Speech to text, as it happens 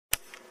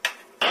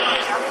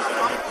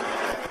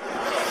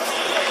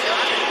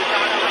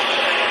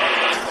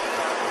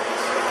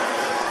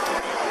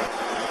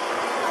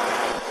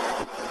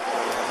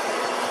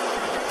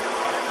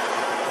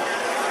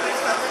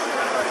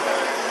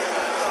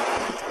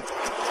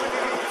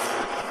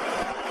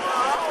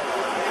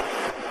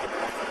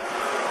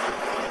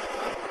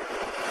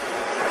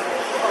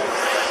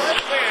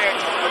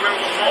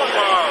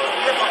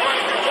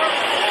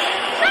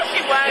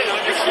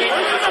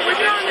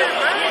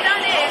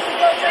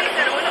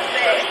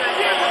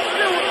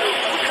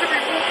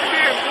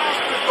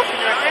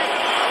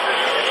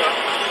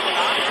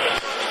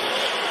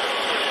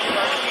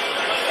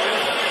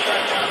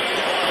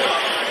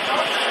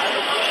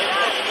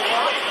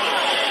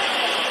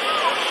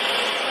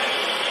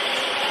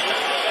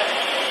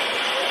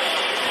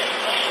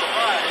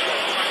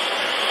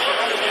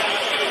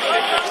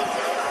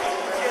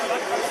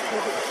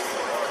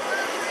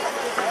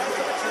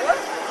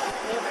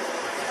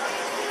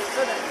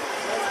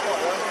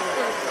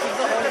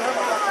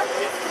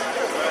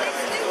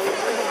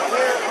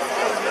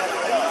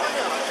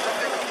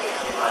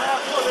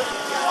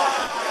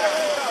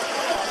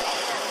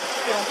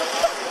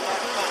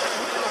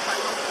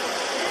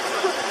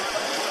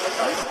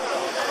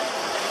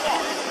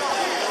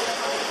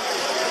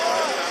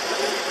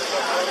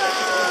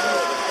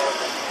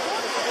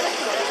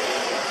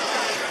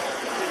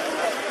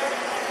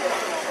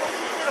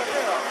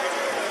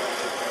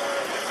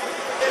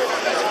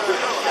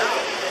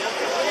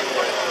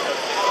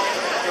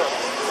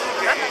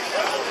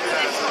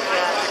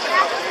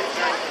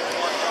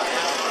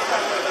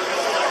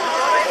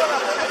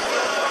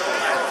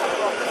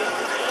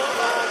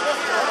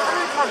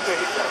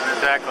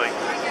exactly.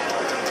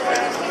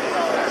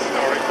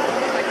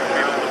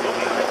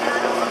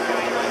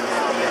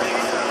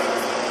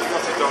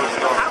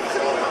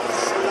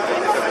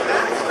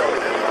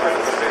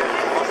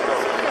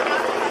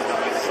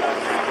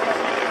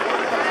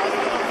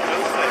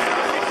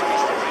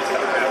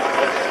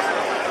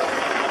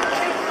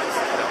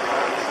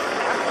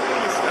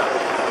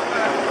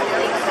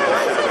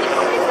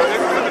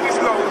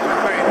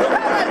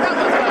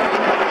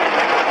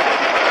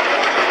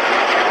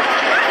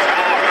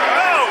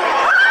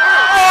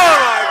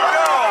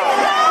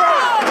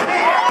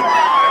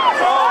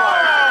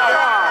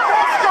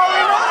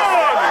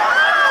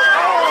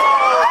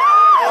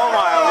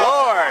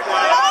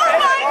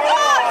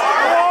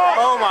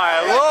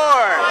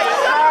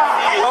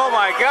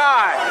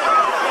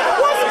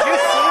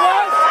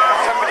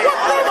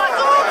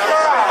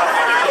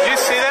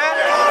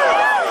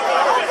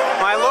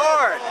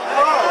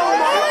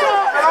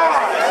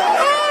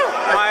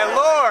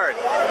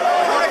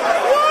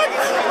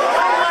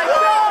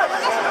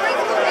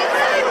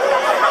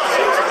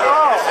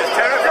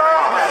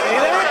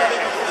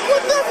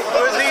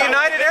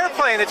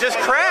 That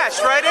just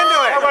crashed right into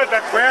it.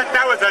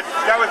 That was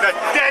a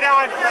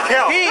dead-on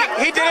kill.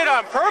 He did it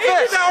on purpose. He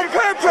did it on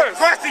purpose.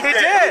 He did.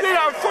 He did it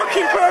on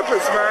fucking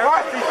purpose, man.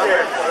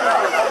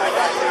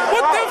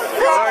 What the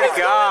fuck is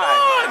going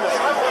on?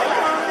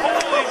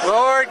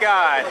 Lord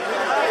God.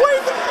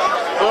 Wait.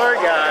 Lord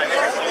God.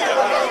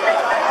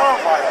 Oh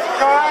my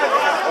God.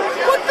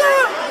 What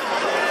the?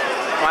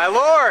 My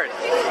Lord.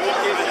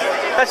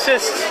 That's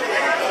just.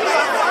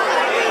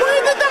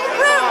 Where did that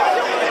rip?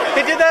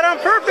 He did that on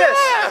purpose.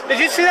 Yeah. Did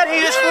you see that? He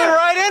just flew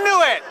right into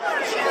it.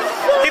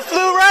 He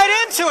flew right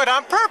into it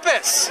on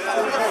purpose.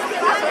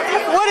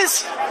 What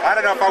is... I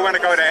don't know if I want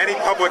to go to any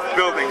public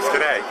buildings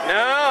today. No,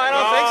 I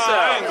don't think so.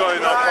 I ain't going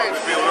to no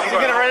public buildings.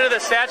 You gonna run into the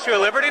Statue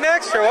of Liberty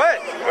next, or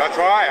what? That's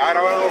right. I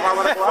don't know if I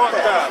want to go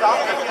that.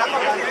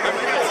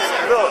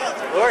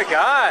 Lord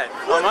God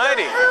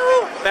Almighty.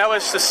 That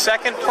was the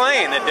second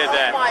plane that did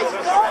that. Oh my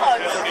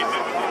God.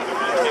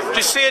 Did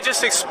you see it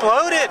just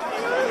exploded?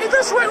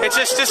 It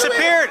just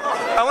disappeared.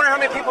 I wonder how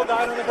many people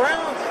died on the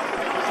ground.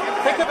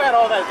 Think about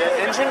all that. The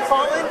engine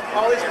falling,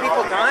 all these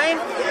people dying.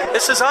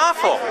 This is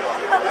awful.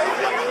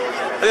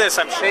 Look at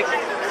this, I'm shaking.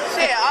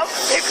 Shit, I'm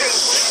shaking.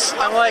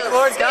 I'm like,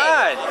 Lord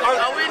God.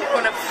 I really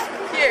want to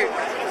puke.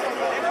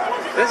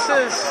 This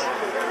is...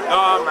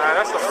 No, man,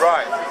 that's not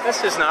right.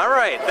 This is not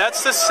right. That's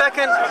the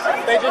second...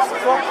 They just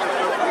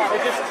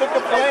took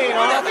a plane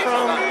off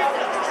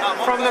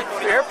from the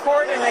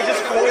airport and they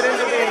just flew it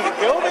into the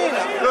building.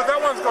 Look, that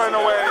one's going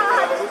away.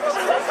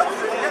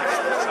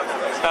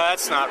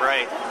 That's not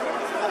right.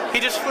 He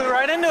just flew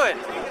right into it.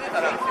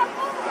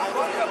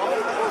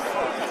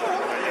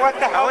 What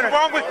the hell is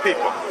wrong with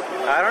people?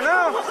 I don't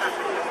know.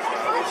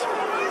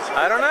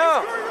 I don't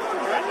know.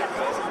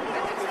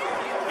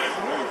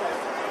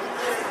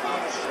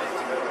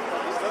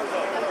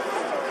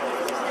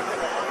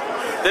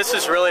 This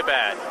is really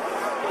bad.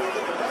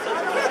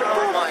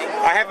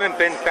 I haven't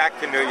been back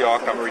to New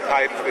York. I'm a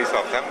retired police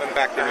officer. I haven't been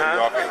back to New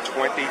York in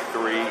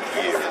 23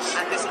 years.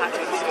 And this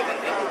happens.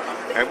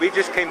 And we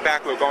just came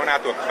back. We're going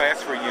out to a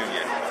class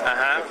reunion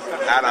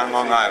out on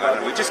Long Island.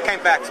 And we just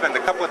came back, spend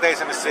a couple of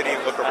days in the city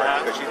and look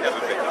around because she's never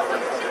been.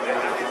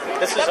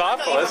 This is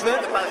awful, isn't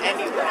it?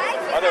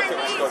 I don't think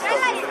it's good.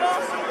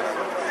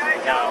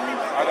 No,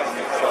 I don't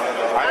think so.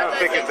 I don't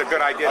think it's a good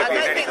idea to be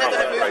in any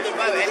public place.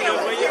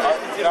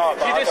 Did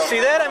you just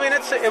see that? I mean,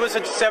 it was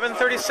a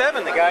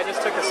 737. The guy just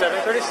took a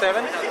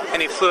 737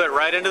 and he flew it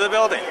right into the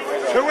building.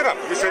 Two of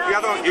them. You said the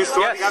other one. You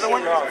saw the other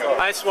one?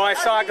 I saw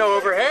it go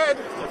overhead.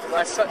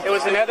 It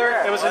was another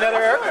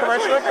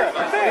commercial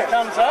aircraft. It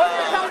comes up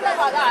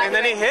and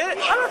then he hit.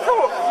 I don't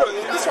know. Look,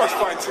 this one's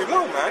flying too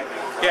low, man.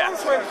 Yeah.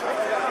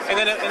 And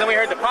then we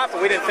heard the pop,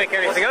 but we didn't think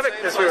anything of it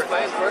because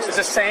it's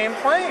the same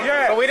plane.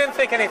 Yeah. But we didn't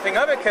think anything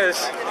of it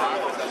because,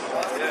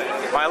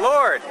 my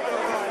Lord.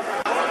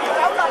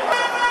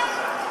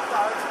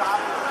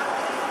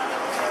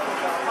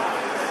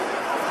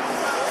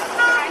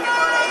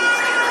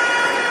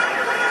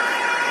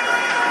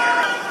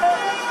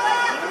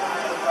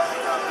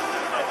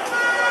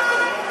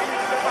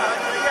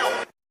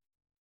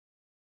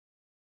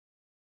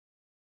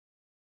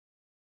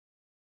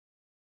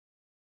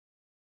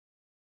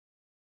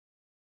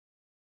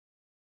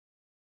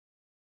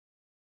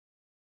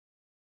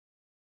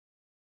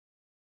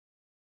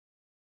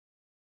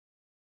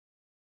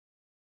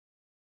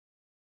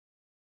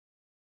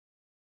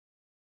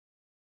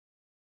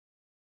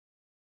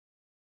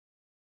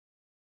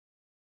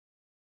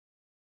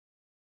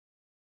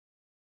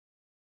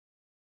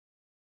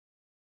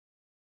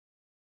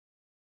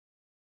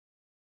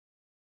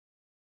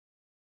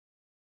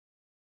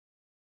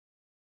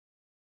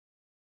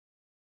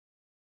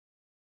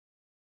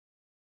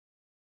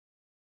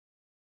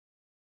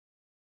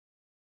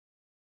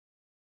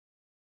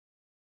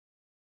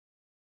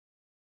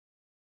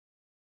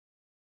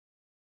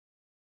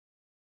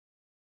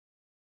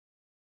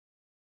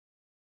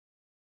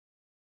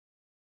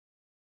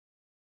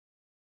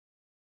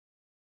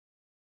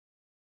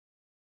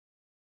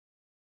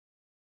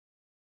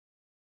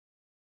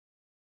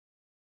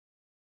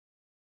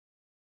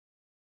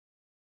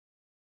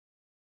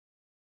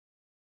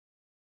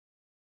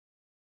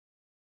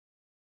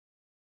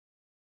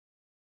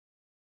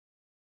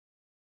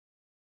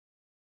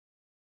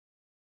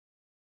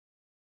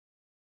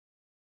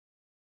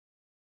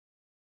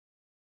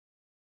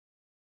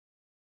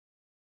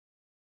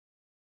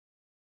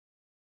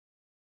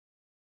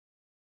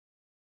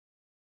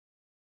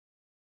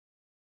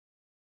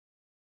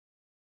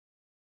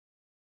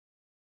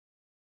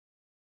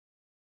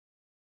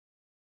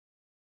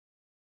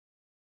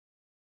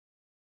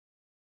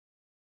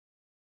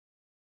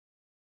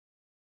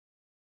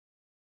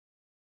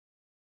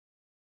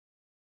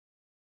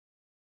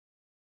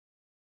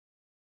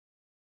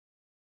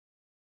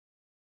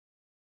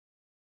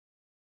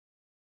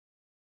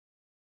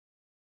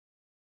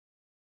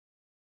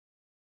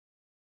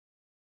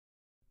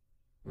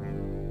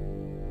 you.